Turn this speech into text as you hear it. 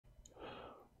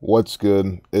What's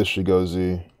good? It's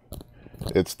Shigozi.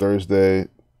 It's Thursday,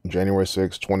 January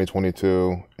 6th,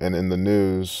 2022, and in the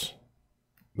news,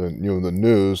 the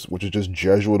news, which is just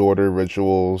Jesuit order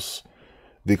rituals,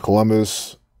 the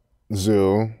Columbus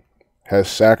Zoo has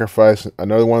sacrificed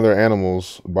another one of their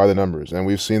animals by the numbers, and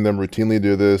we've seen them routinely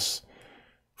do this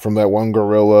from that one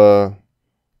gorilla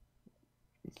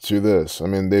to this. I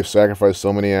mean, they've sacrificed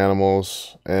so many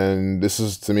animals, and this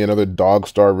is to me another dog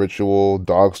star ritual,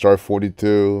 dog star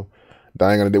 42,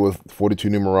 dying on a day with 42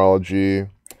 numerology.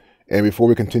 And before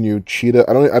we continue, cheetah,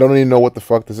 I don't even know what the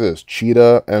fuck this is.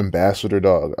 Cheetah ambassador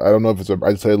dog. I don't know if it's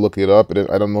I just had to look it up.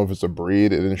 I don't know if it's a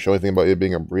breed. It didn't show anything about it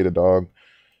being a breed of dog.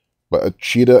 But a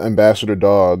cheetah ambassador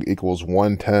dog equals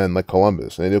 110 like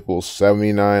Columbus, and it equals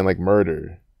 79 like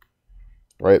murder.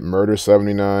 Right? Murder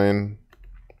 79.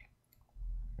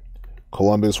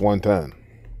 Columbus 110.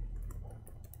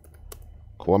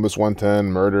 Columbus 110,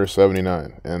 murder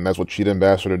 79. And that's what cheetah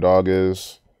ambassador dog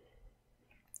is.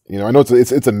 You know, I know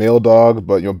it's a male dog,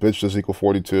 but, you know, bitch does equal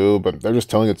 42, but they're just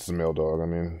telling it it's a male dog. I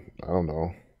mean, I don't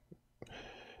know.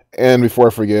 And before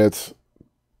I forget,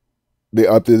 they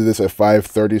updated this at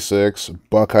 536.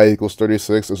 Buckeye equals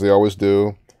 36, as they always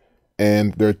do.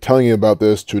 And they're telling you about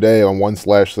this today on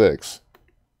 1/6.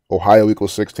 Ohio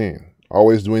equals 16.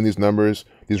 Always doing these numbers,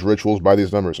 these rituals by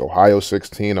these numbers. Ohio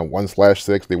 16 on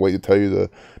 1/6. They wait to tell you the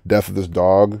death of this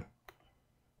dog,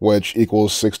 which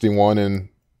equals 61 in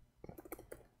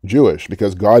Jewish,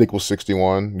 because God equals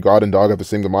 61. God and dog have the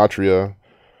same gematria,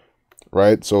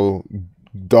 right? So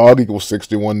dog equals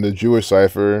 61 in the Jewish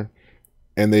cipher,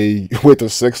 and they wait to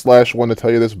 6/1 to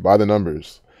tell you this by the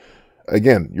numbers.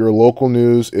 Again, your local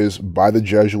news is by the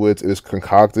Jesuits. It is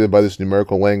concocted by this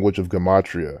numerical language of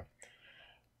gematria.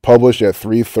 Published at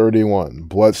 331.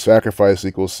 Blood sacrifice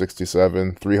equals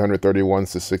 67. 331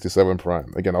 to 67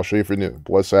 prime. Again, I'll show you for new.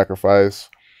 Blood sacrifice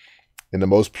in the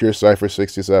most pure cipher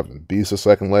 67. B is the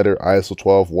second letter. I is the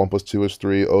 12. 1 plus 2 is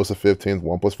 3. O is the 15th.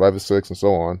 1 plus 5 is 6, and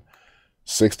so on.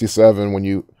 67 when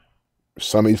you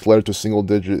sum each letter to a single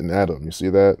digit and add them. You see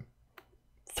that?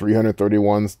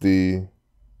 331 is the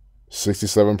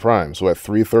 67 prime. So at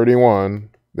 331,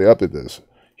 they updated this.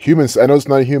 Humans, I know it's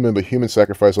not a human, but human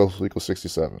sacrifice also equals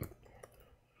 67.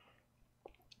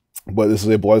 But this is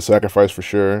a blood sacrifice for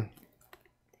sure.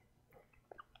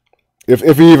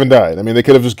 If he even died, I mean, they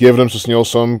could have just given him to, you know,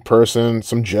 some person,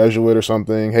 some Jesuit or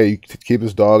something. Hey, you keep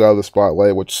this dog out of the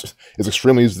spotlight, which is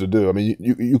extremely easy to do. I mean,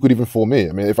 you could even fool me.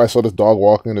 I mean, if I saw this dog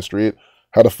walking in the street,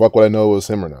 how the fuck would I know it was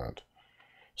him or not?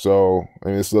 So, I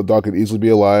mean, this dog could easily be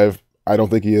alive. I don't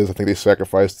think he is. I think they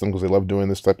sacrificed him because they love doing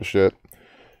this type of shit.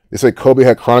 They say Coby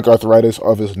had chronic arthritis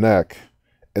of his neck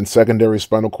and secondary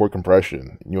spinal cord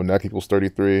compression. You know, neck equals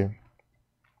 33.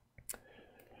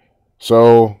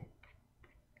 So,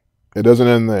 it doesn't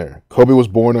end there. Coby was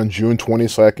born on June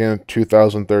 22nd,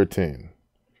 2013.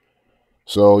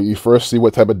 So, you first see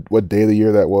what day of the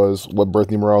year that was, what birth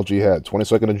numerology he had.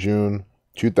 22nd of June,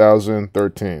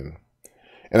 2013.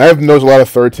 And I've noticed a lot of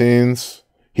 13s.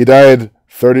 He died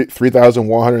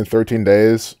 3,113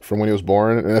 days from when he was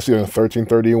born, and that's, you know,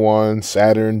 1331,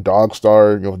 Saturn, dog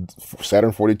star, you know,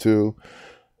 Saturn 42,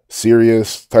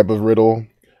 Sirius type of riddle.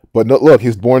 But no, look,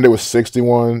 he's born there with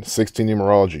 61, 16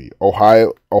 numerology.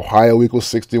 Ohio equals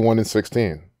 61 and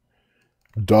 16.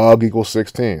 Dog equals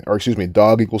 16, or excuse me,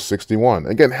 dog equals 61.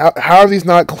 Again, how are these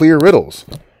not clear riddles?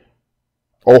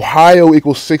 Ohio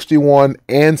equals 61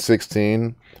 and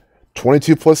 16.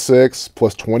 22 plus 6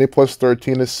 plus 20 plus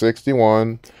 13 is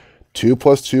 61. 2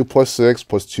 plus 2 plus 6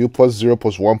 plus 2 plus 0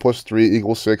 plus 1 plus 3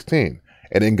 equals 16.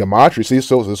 And in gematria, see,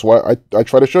 so this is why I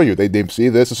try to show you. They see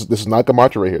this. This is not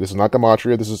gematria right here. This is not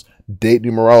gematria. This is date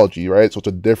numerology, right? So it's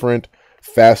a different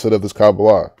facet of this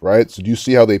Kabbalah, right? So do you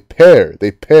see how they pair?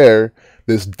 They pair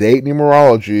this date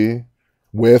numerology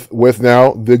with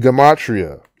now the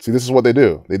gematria. See, this is what they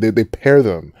do. They pair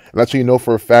them. And that's how you know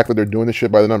for a fact that they're doing this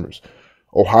shit by the numbers.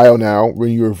 Ohio now, when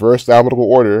you reverse the alphabetical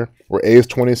order, where A is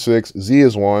 26, Z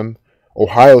is 1,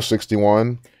 Ohio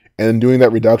 61, and then doing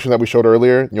that reduction that we showed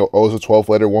earlier, you know, O is a 12th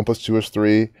letter, 1 plus 2 is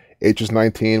 3, H is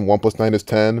 19, 1 plus 9 is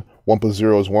 10, 1 plus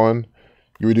 0 is 1.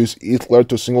 You reduce each letter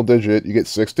to a single digit, you get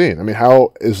 16. I mean,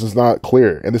 how is this not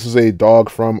clear? And this is a dog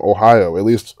from Ohio, at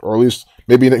least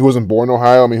maybe he wasn't born in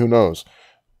Ohio. I mean, who knows?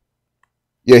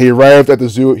 Yeah, he arrived at the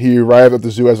zoo. He arrived at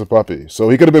the zoo as a puppy, so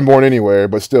he could have been born anywhere.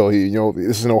 But still, you know,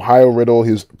 this is an Ohio riddle.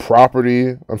 He's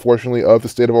property, unfortunately, of the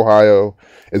state of Ohio.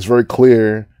 It's very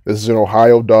clear this is an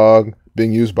Ohio dog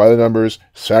being used by the numbers,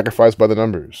 sacrificed by the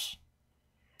numbers.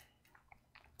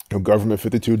 You know, government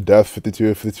 52, death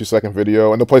 52, 52-second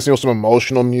video, and they'll play, you know, some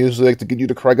emotional music to get you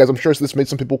to cry, guys. I'm sure this made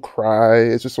some people cry.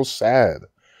 It's just so sad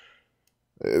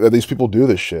that these people do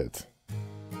this shit.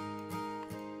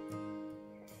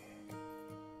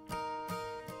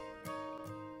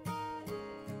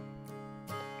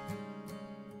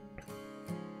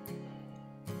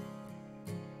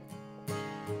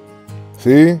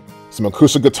 See? Some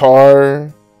acoustic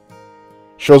guitar.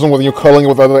 Shows them when you're cuddling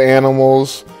with other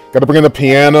animals. Gotta bring in the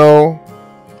piano.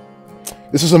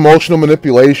 This is emotional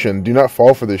manipulation. Do not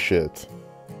fall for this shit.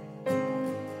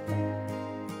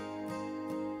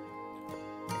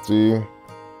 See?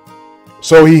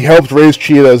 So he helped raise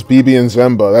cheetahs, BB and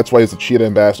Zemba. That's why he's the cheetah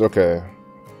ambassador. Okay.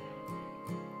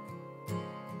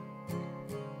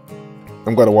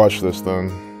 I'm glad to watch this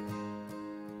then.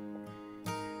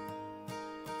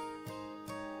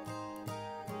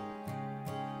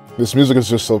 This music is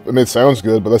just so... I mean, it sounds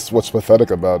good, but that's what's pathetic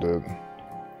about it.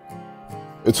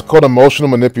 It's called emotional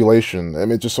manipulation. I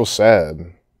mean, it's just so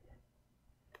sad.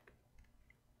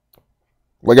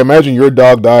 Like, imagine your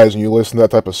dog dies and you listen to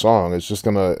that type of song. It's just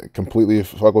gonna completely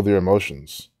fuck with your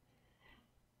emotions.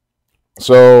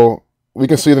 So, we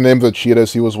can see the name of the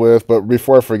cheetahs he was with, but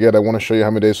before I forget, I want to show you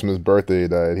how many days from his birthday he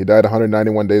died. He died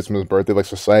 191 days from his birthday, like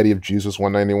Society of Jesus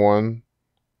 191.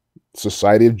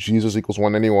 Society of Jesus equals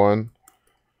 191.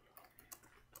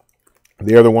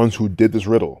 They are the ones who did this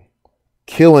riddle.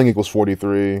 Killing equals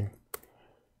 43.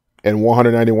 And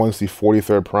 191 is the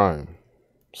 43rd prime.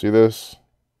 See this?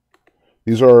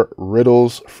 These are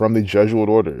riddles from the Jesuit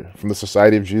order, from the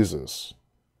Society of Jesus.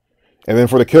 And then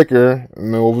for the kicker,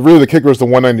 really the kicker is the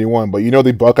 191, but you know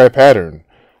the Buckeye pattern.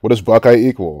 What does Buckeye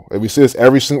equal? And we see this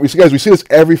every single, we see this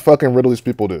every fucking riddle these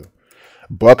people do.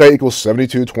 Buckeye equals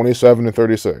 72, 27, and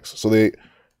 36. So they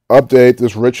update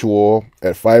this ritual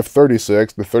at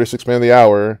 5:36, the 36th minute of the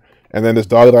hour, and then this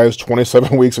dog dies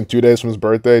 27 weeks and 2 days from his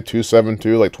birthday,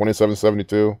 272, like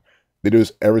 2772. They do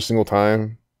this every single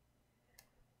time.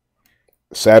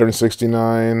 Saturn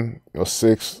 69,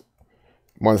 6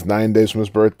 months, 9 days from his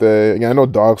birthday. Again, I know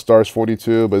Dog Star's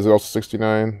 42, but is it also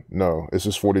 69? No, it's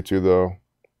just 42 though.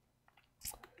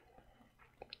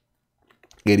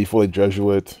 84 like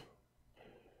Jesuit.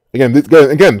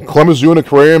 Again, Columbus Zoo and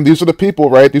Aquarium, these are the people,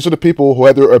 right? These are the people who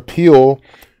had their appeal,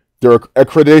 their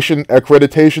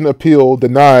accreditation appeal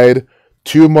denied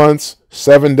 2 months,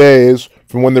 7 days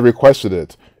from when they requested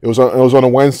it. It was on a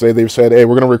Wednesday. They said, "Hey,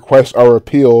 we're going to request our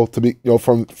appeal to be,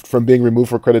 from being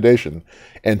removed for accreditation."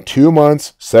 And 2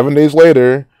 months, 7 days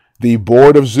later, the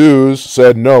board of zoos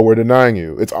said, "No, we're denying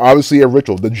you." It's obviously a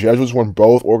ritual. The Jesuits were in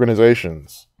both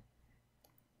organizations.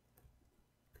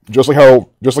 Just like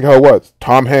how what?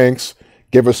 Tom Hanks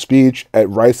gave a speech at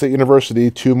Rice State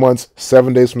University 2 months,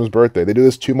 7 days from his birthday. They do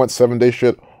this 2 months, 7 day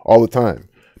shit all the time.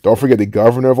 Don't forget the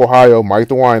governor of Ohio, Mike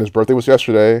DeWine, his birthday was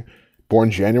yesterday,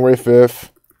 born January 5th,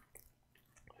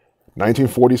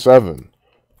 1947.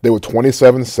 They were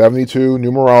 2772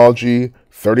 numerology,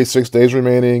 36 days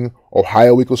remaining.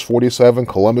 Ohio equals 47,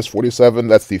 Columbus 47.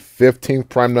 That's the 15th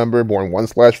prime number, born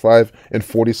 1/5 and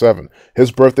 47.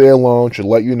 His birthday alone should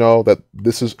let you know that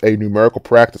this is a numerical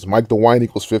practice. Mike DeWine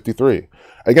equals 53.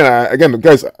 Again,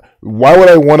 guys, why would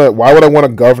I want a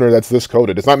governor that's this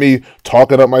coded? It's not me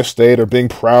talking up my state or being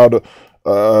proud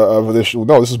of this.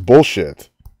 No, this is bullshit.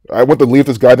 I want to leave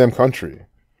this goddamn country.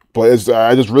 But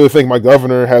I just really think my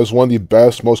governor has one of the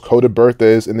best, most coded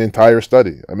birthdays in the entire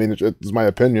study. I mean, it's my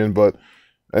opinion, but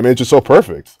I mean, it's just so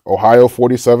perfect. Ohio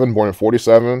 47, born in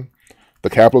 47. The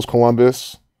capital's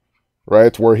Columbus,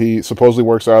 right? Where he supposedly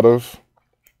works out of.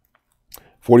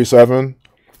 47.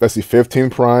 That's the 15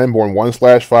 prime, born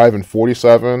 1/5 and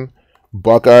 47.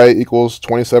 Buckeye equals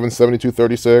 27, 72,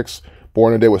 36.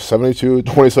 Born a day with 72,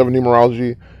 27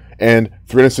 numerology. And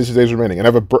 360 days remaining. And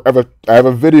I have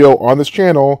a video on this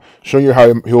channel showing you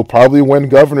how he'll probably win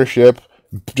governorship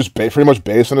just pretty much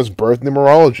based on his birth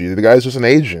numerology. The guy's just an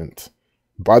agent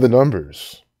by the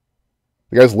numbers.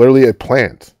 The guy's literally a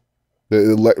plant.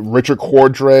 Richard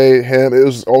Cordray, him, it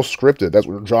was all scripted. That's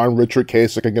what John Richard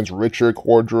Kasich against Richard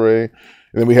Cordray. And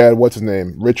then we had, what's his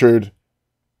name?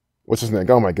 What's his name?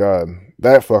 Oh my God.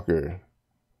 That fucker.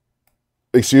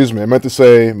 Excuse me, I meant to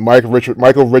say Michael Richard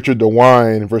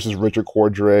DeWine versus Richard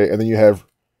Cordray, and then you have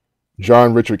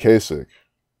John Richard Kasich,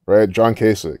 right? John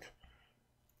Kasich,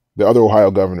 the other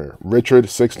Ohio governor. Richard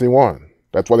 61.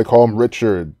 That's why they call him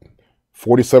Richard.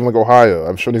 47 like Ohio.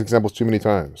 I've shown these examples too many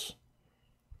times.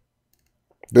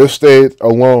 This state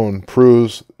alone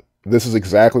proves this is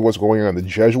exactly what's going on. The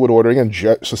Jesuit order, again,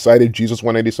 Society of Jesus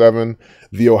 187,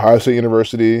 the Ohio State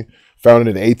University,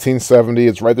 founded in 1870.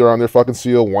 It's right there on their fucking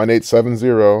seal,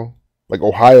 1870. Like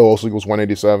Ohio also equals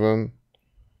 187.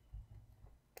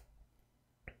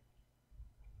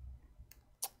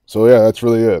 So yeah, that's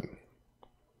really it.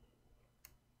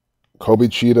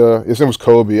 Coby cheetah. His name was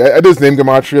Coby. I did his name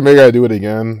gematria. Maybe I do it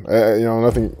again.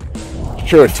 Nothing.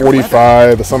 Sure, at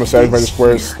 45. The sum of Saturn by the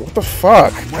squares. What the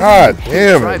fuck? God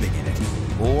damn it.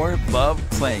 Or love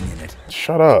playing in it.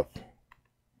 Shut up.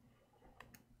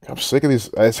 I'm sick of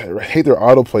these. I hate their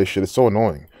autoplay shit. It's so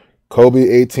annoying. Coby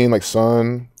 18, like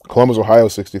Sun. Columbus, Ohio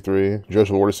 63.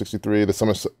 Judicial Order 63. The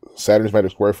Summit Saturn's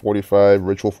Magic Square 45.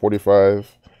 Ritual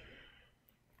 45.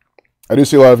 I do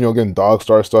see a lot of, getting Dog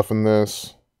Star stuff in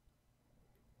this.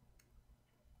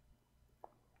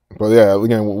 But yeah,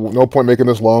 again, no point making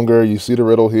this longer. You see the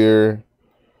riddle here.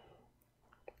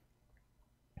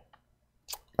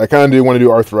 I kind of do want to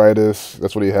do arthritis.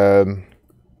 That's what he had.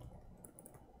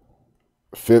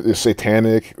 Fifth is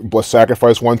satanic. Blood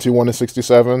sacrifice 121 and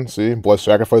 67. See? Blood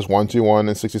sacrifice 121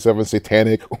 and 67.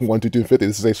 Satanic 122 and 50.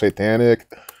 This is a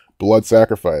satanic blood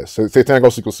sacrifice. Satanic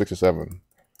also equals 67.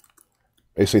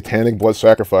 A satanic blood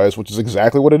sacrifice, which is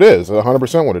exactly what it is.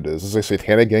 100% what it is. This is a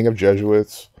satanic gang of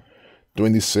Jesuits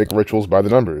doing these sick rituals by the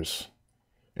numbers.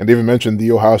 And they even mentioned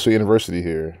the Ohio State University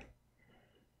here.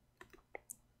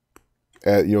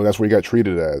 That's where he got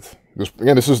treated at.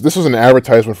 This is an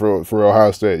advertisement for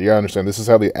Ohio State. You gotta understand, this is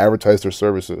how they advertise their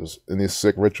services in these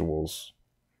sick rituals.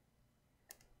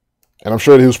 And I'm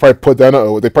sure he was probably put down.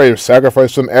 They probably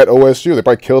sacrificed him at OSU. They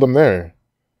probably killed him there.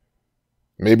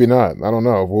 Maybe not. I don't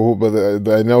know. But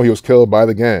I know he was killed by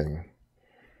the gang.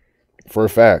 For a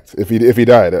fact, if he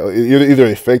died, either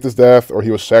they faked his death or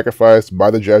he was sacrificed by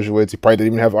the Jesuits. He probably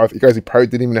didn't even have He probably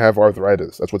didn't even have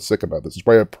arthritis. That's what's sick about this. He's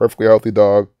probably a perfectly healthy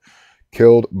dog,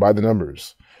 killed by the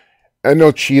numbers. I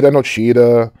know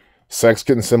cheetah, sex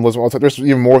kitten symbolism. All the time. There's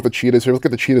even more of the cheetahs here. Look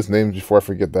at the cheetahs' names before I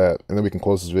forget that, and then we can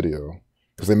close this video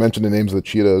because they mentioned the names of the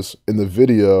cheetahs in the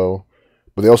video,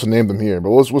 but they also named them here. But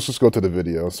let's just go to the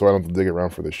video so I don't have to dig around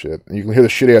for this shit. And you can hear the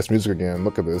shitty ass music again.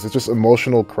 Look at this. It's just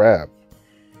emotional crap.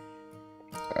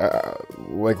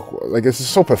 Like it's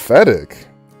just so pathetic.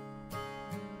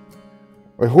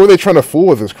 Like, who are they trying to fool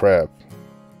with this crap?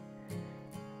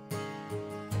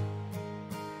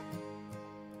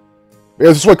 Yeah,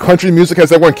 this is what country music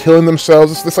has everyone killing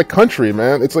themselves. It's like country,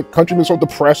 man. It's like country music so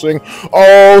depressing.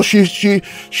 Oh, she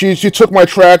took my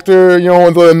tractor, in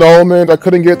the annulment. I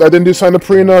didn't sign the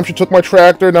prenup. She took my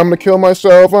tractor, and I'm gonna kill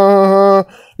myself.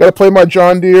 Gotta play my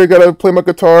John Deere. Gotta play my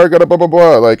guitar. Gotta blah blah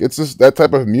blah. Like, it's just that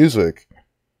type of music.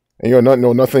 And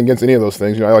nothing against any of those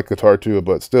things. I like guitar too,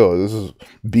 but still, this is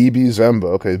BB Zemba.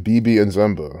 Okay, BB and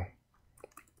Zemba.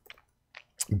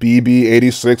 BB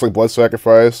 86, like blood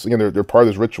sacrifice. Again, they're part of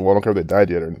this ritual. I don't care if they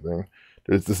died yet or anything.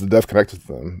 This is the death connected to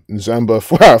them. Zemba,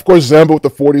 of course, Zemba with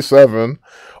the 47.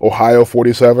 Ohio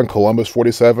 47, Columbus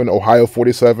 47, Ohio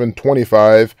 47,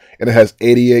 25, and it has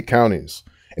 88 counties.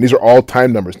 And these are all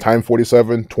time numbers. Time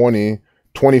 47, 20,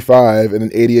 25, and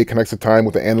then 88 connects to time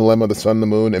with the analemma, the sun, the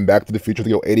moon, and Back to the Future.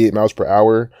 They go 88 miles per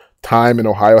hour. Time and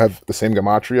Ohio have the same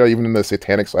gematria, even in the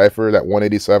satanic cipher, that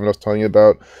 187 I was telling you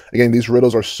about. Again, these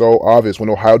riddles are so obvious. When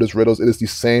Ohio does riddles, it is the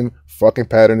same fucking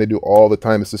pattern they do all the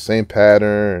time. It's the same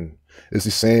pattern. It's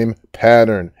the same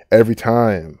pattern every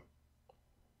time.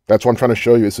 That's what I'm trying to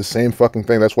show you. It's the same fucking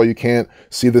thing. That's why you can't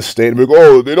see the state and be like,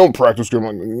 oh, they don't practice good.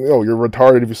 Like, no, you're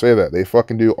retarded if you say that. They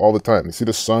fucking do all the time. You see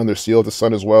the sun, they're sealed the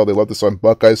sun as well. They love the sun.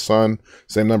 Buckeyes sun,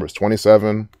 same numbers,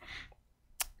 27.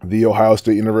 The Ohio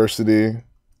State University,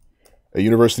 a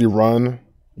university run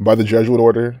by the Jesuit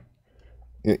order.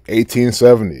 In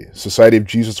 1870, Society of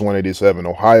Jesus 187,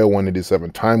 Ohio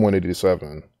 187, Time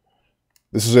 187.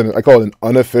 This is I call it an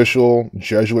unofficial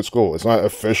Jesuit school. It's not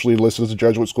officially listed as a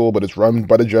Jesuit school, but it's run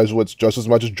by the Jesuits just as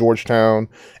much as Georgetown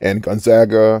and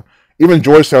Gonzaga. Even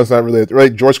Georgetown's not really,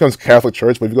 right? Georgetown's Catholic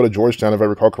church, but if you go to Georgetown, if I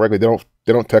recall correctly, they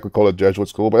don't technically call it a Jesuit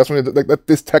school. But that's when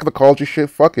this technicology shit,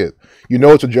 fuck it.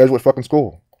 It's a Jesuit fucking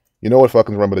school. It's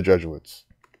fucking run by the Jesuits.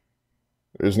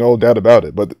 There's no doubt about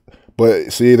it.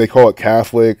 But see, they call it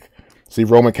Catholic. See,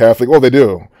 Roman Catholic. Oh, they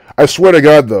do. I swear to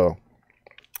God, though.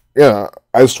 Yeah,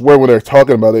 I swear when they're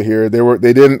talking about it here,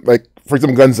 they didn't, like, for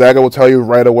example, Gonzaga will tell you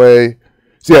right away.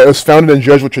 So yeah, it was founded in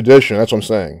Jesuit tradition. That's what I'm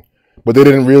saying. But they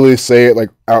didn't really say it like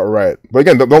outright. But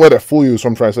again, don't let it fool you. So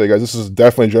I'm trying to say, guys, this is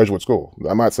definitely a Jesuit school.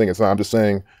 I'm not saying it's not. I'm just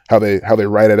saying how they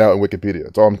write it out in Wikipedia.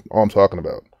 That's all I'm talking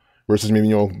about. Versus maybe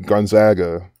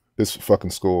Gonzaga, this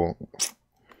fucking school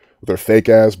with their fake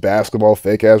ass basketball,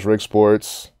 fake ass rig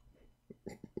sports.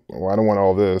 Well, I don't want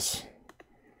all this.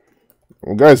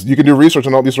 Well, guys, you can do research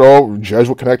on all these. Are all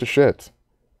Jesuit connected shit.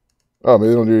 Oh, maybe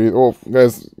they don't do. Oh,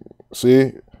 guys,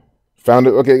 see, found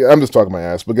it. Okay, I'm just talking my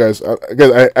ass. But guys,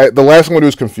 the last thing I'm gonna do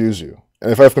is confuse you.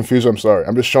 And if I've confused you, I'm sorry.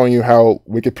 I'm just showing you how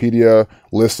Wikipedia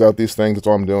lists out these things. That's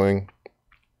all I'm doing.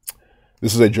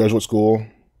 This is a Jesuit school.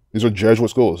 These are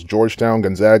Jesuit schools. Georgetown,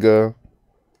 Gonzaga.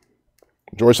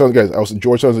 Georgetown, guys.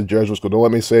 Georgetown's a Jesuit school. Don't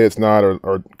let me say it's not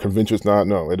or convince you it's not.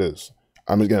 No, it is.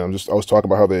 I was talking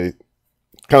about how they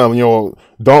kind of,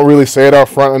 don't really say it out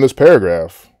front in this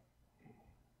paragraph.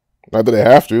 Not that they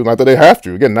have to. Not that they have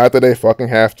to. Again, not that they fucking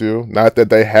have to. Not that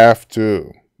they have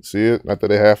to. See it? Not that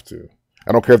they have to.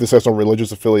 I don't care if this has no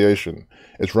religious affiliation.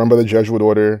 It's run by the Jesuit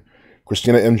order.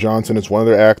 Christina M. Johnson, it's one of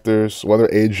their actors, one of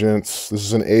their agents. This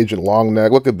is an agent, long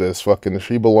neck. Look at this, fucking,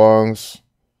 she belongs.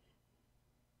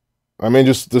 I mean,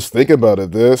 just think about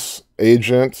it. This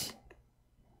agent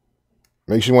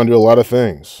makes you want to do a lot of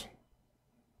things.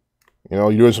 You know,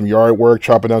 you're doing some yard work,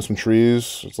 chopping down some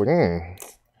trees. It's like,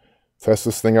 test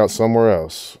this thing out somewhere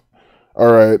else.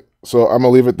 All right, so I'm going to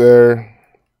leave it there.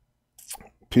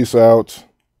 Peace out.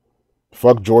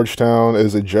 Fuck Georgetown. It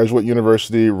is a Jesuit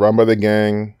university run by the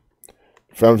gang.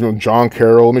 Found from John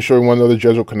Carroll. Let me show you one other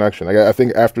Jesuit connection. I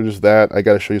think after just that, I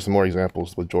got to show you some more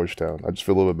examples with Georgetown. I just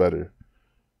feel a little bit better.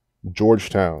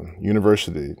 Georgetown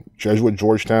University. Jesuit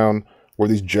Georgetown, where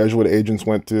these Jesuit agents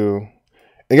went to.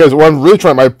 And guys, what I'm really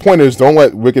trying, my point is, don't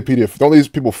let Wikipedia, don't let these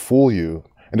people fool you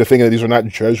into thinking that these are not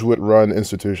Jesuit-run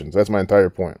institutions. That's my entire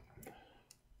point.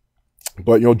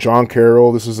 But, you know, John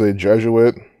Carroll, this is a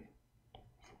Jesuit,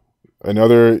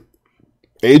 another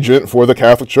agent for the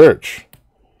Catholic Church.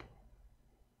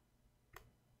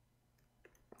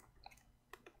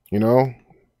 You know,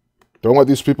 don't let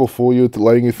these people fool you to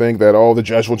letting you think that, oh, the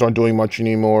Jesuits aren't doing much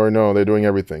anymore. No, they're doing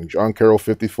everything. John Carroll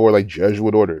 54, like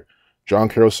Jesuit order. John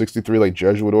Carroll 63, like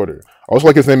Jesuit order. I also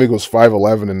like his name equals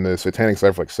 511 in the satanic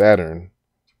cipher, like Saturn.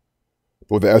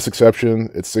 But with the S exception,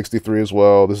 it's 63 as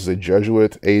well. This is a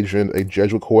Jesuit agent, a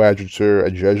Jesuit coadjutor,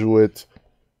 a Jesuit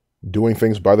doing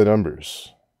things by the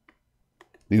numbers.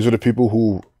 These are the people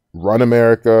who run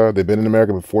America. They've been in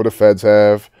America before the feds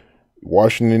have.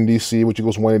 Washington, D.C., which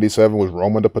equals 187, was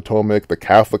Rome on the Potomac, the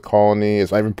Catholic colony.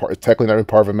 It's not even part, it's technically not even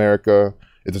part of America.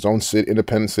 It's its own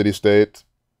independent city-state.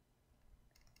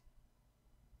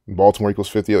 Baltimore equals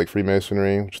 50, like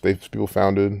Freemasonry, which people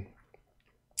founded.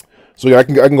 So yeah, I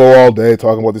can go all day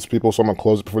talking about these people, so I'm going to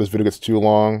close it before this video gets too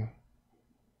long.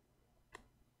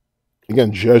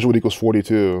 Again, Jesuit equals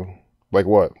 42. Like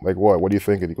what? Like what? What do you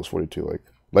think it equals 42?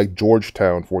 Like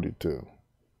Georgetown 42.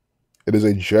 It is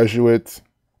a Jesuit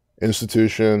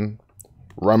institution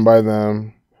run by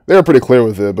them. They were pretty clear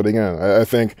with it, but again, I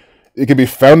think it could be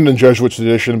founded in Jesuit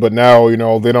tradition, but now, you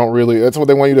know, they don't really, that's what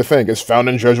they want you to think. It's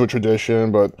founded in Jesuit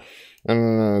tradition, but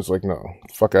it's like, no,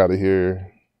 fuck out of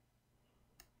here.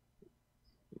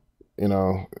 You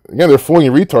know, again, they're fooling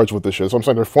you retards with this shit. So I'm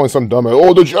saying they're fooling some dumb,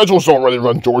 oh, the Jesuits don't really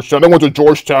run Georgetown. They went to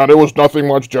Georgetown. There was nothing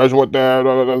much Jesuit there.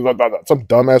 Some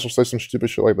dumbass will say some stupid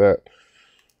shit like that.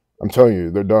 I'm telling you,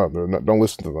 they're dumb. Don't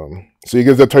listen to them. See,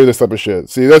 they'll tell you this type of shit.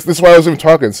 See, this is why I was even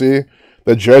talking. See,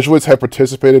 the Jesuits have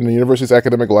participated in the university's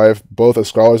academic life, both as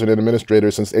scholars and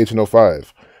administrators, since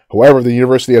 1805. However, the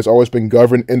university has always been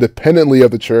governed independently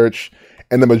of the church,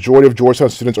 and the majority of Georgetown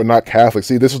students are not Catholic.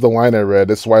 See, this is the line I read.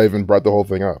 This is why I even brought the whole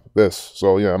thing up. This.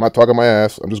 So, yeah, I'm not talking my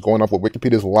ass. I'm just going off what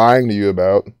Wikipedia is lying to you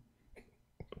about.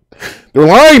 They're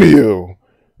lying to you.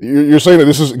 You're saying that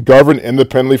this is governed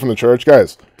independently from the church?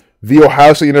 Guys, the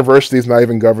Ohio State University is not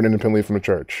even governed independently from the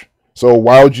church. So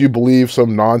why would you believe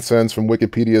some nonsense from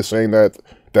Wikipedia saying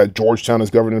that Georgetown is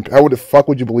governed? How the fuck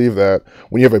would you believe that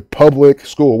when you have a public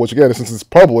school, which again, since it's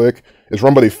public, it's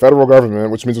run by the federal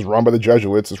government, which means it's run by the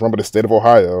Jesuits, it's run by the state of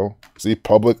Ohio. See,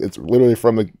 public, it's literally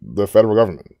from the federal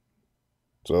government.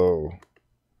 So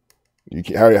you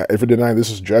can't, if you're denying this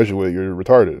is Jesuit, you're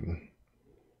retarded.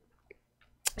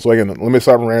 So again, let me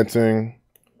stop ranting.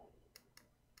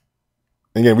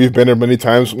 Again, we've been there many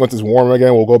times. Once it's warm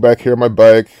again, we'll go back here on my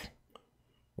bike.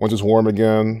 Once it's warm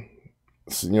again,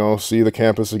 you know, see the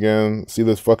campus again, see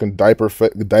this fucking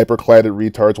diaper-cladded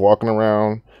retards walking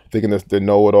around, thinking that they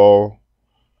know it all.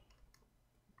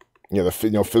 Yeah, the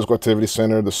physical activity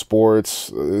center, the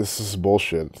sports. This is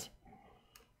bullshit.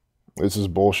 This is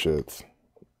bullshit.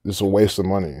 This is a waste of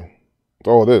money. That's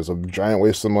all it is. A giant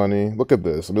waste of money. Look at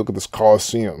this. I mean, look at this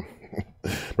Coliseum.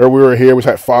 Remember we were here, we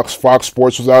had Fox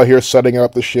Sports was out here setting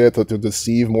up the shit to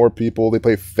deceive more people. They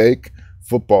play fake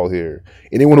football here.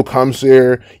 Anyone who comes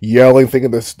here yelling,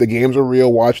 thinking the games are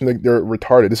real, watching, they're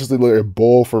retarded. This is literally a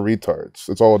bowl for retards.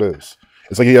 That's all it is.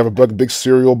 It's like you have a big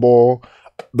cereal bowl.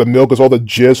 The milk is all the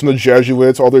jizz from the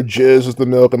Jesuits. All their jizz is the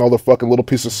milk, and all the fucking little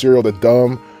piece of cereal, the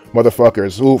dumb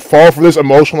motherfuckers who fall for this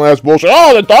emotional ass bullshit.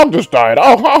 Oh, the dog just died.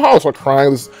 Oh, it's like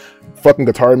crying. This fucking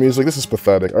guitar music. This is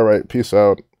pathetic. All right, peace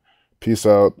out. Peace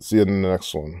out. See you in the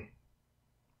next one.